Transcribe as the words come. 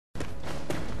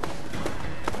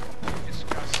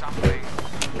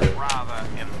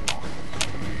in the North.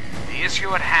 The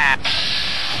issue at hand,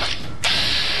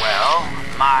 well,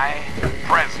 my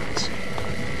presidency.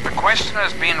 The question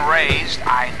has been raised,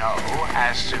 I know,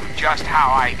 as to just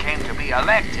how I came to be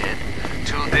elected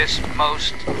to this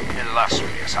most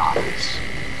illustrious office.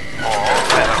 Or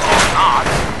whether or not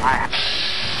that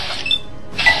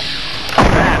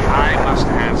I must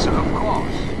answer, of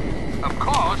course. Of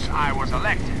course I was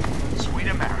elected. Sweet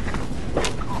America.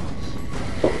 Of course.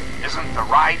 Isn't the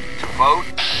right to vote?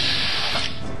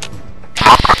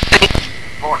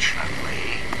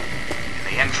 Fortunately, in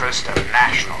the interest of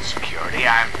national security,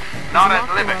 I'm not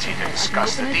at liberty to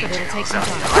discuss the details of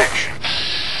the election.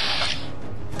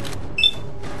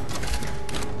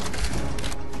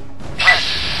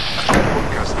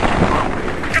 Because the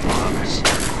people of this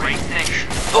great nation.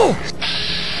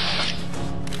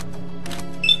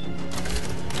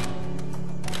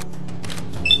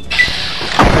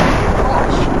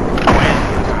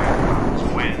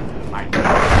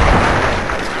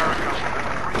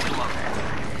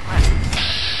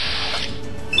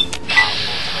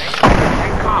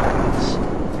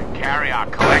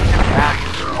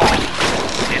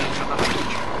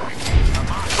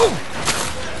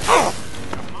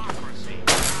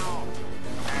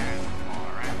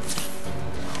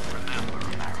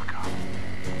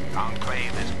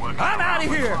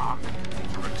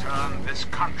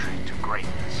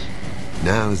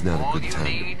 Now is not a good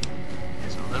time.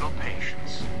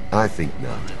 I think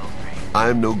not.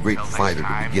 I'm no great fighter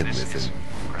to begin with, and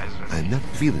I'm not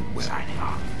feeling well.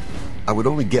 I would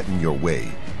only get in your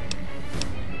way.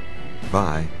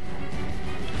 Bye.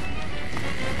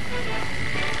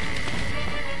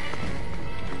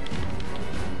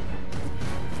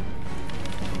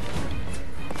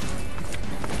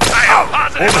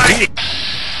 Over here.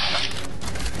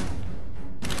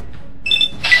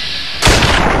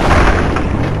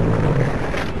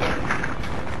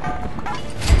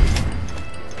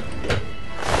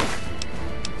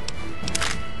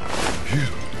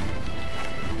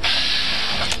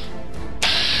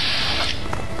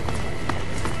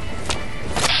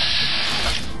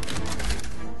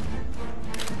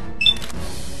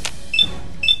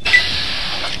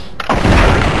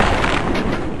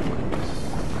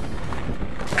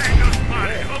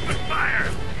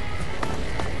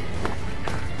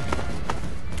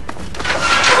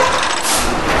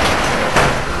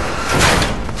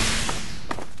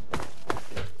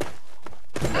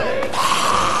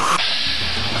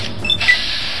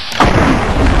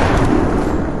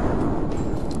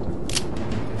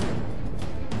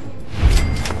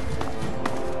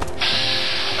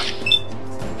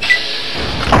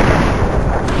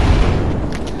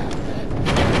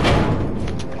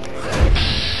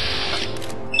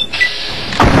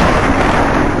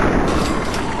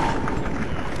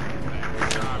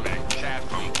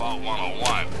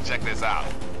 Check this out.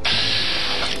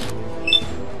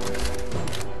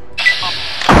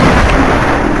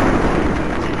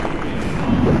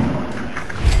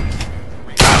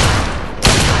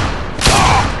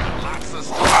 Lots of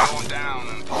stuff going down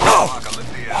in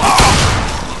Apocalyptia.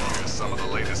 Here's some of the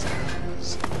latest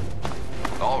news.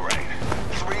 All right.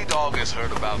 Three Dog has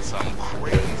heard about some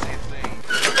crazy thing.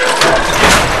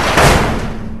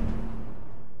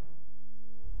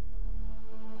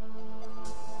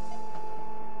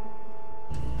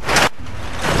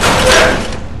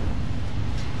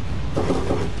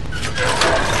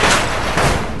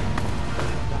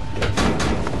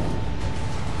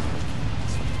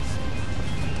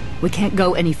 We can't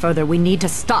go any further. We need to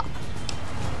stop.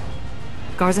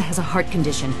 Garza has a heart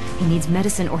condition. He needs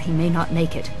medicine or he may not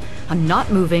make it. I'm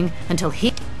not moving until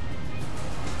he...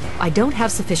 I don't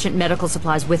have sufficient medical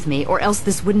supplies with me, or else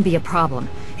this wouldn't be a problem.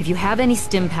 If you have any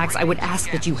stim packs, I would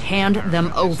ask that you hand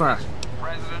them over.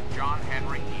 President John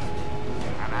Henry Eden,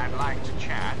 and I'd like to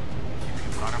chat if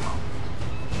you've got a moment.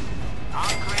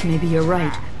 Maybe you're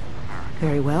right.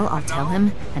 Very well, I'll tell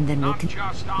him, and then we'll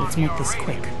let's make this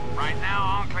quick. Right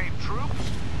now, Enclave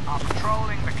troops are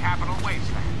patrolling the capital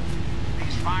wasteland.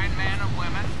 These fine men and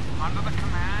women, under the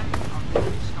command of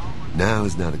the stalwart... Now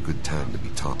is not a good time to be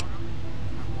talking.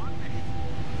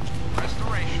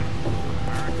 Restoration of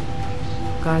American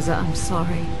peace. Garza, I'm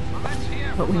sorry,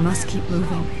 but we must keep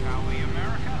moving.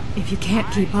 If you can't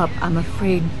keep up, I'm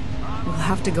afraid we'll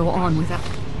have to go on without...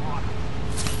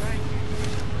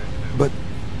 But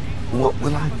what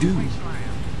will I do?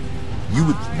 You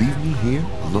would leave me here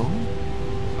alone?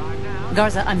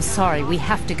 Garza, I'm sorry. We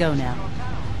have to go now.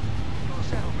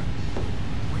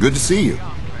 Good to see you.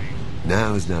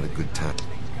 Now is not a good time.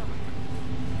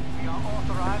 We are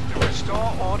authorized to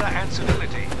restore order and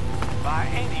civility by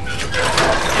any means. Stay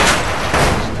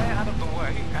out of the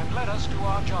way and let us do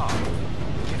our job.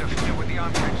 Interfere with the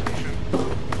armed transmission.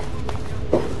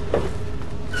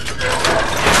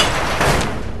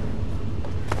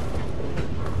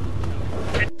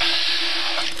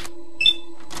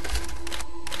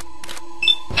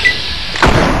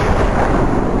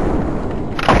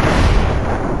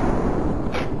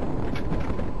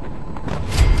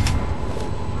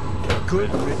 Good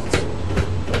riddance.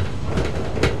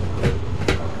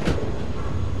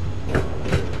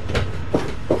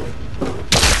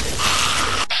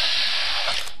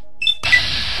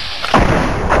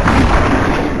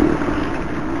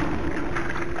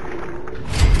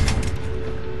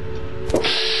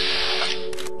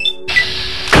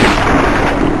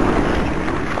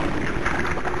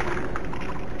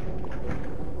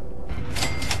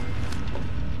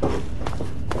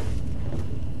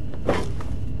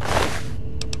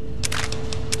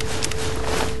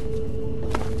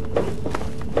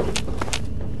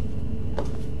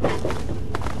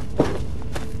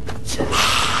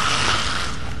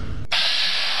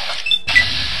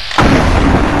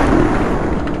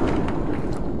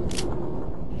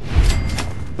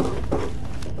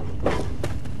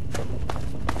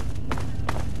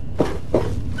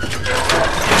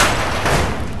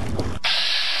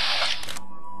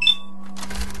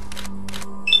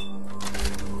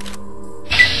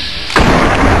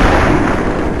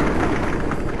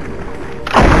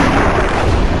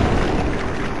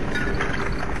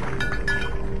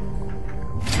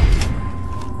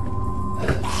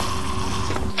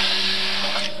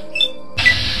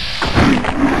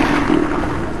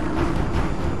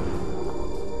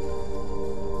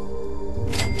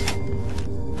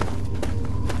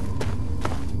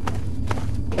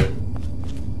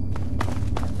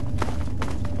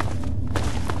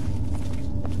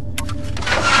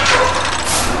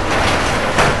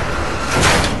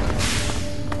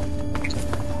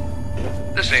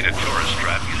 This ain't a tourist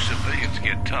trap. You civilians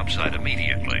get topside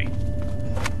immediately.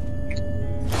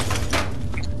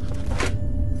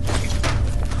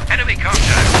 Enemy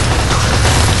contact.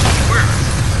 Where?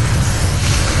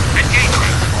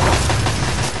 Engagement.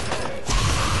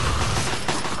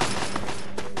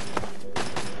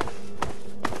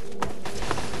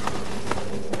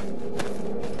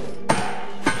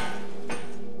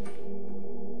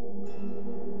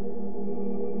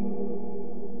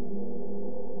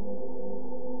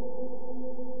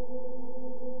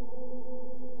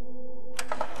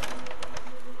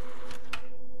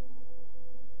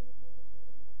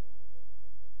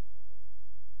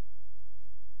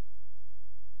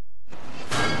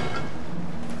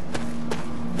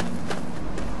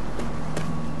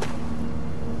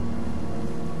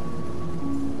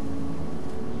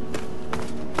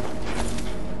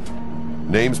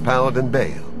 Name's Paladin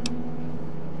Bale.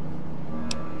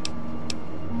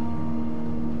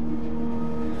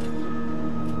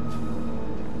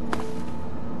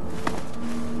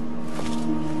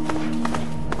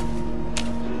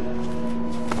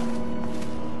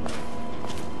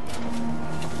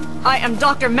 I am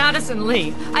Dr. Madison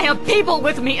Lee. I have people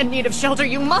with me in need of shelter.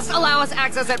 You must allow us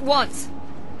access at once.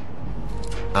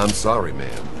 I'm sorry,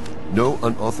 ma'am. No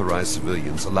unauthorized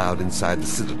civilians allowed inside the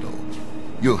Citadel.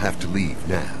 You'll have to leave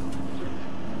now.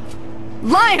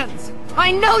 Lions!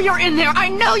 I know you're in there! I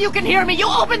know you can hear me! You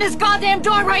open this goddamn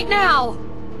door right now!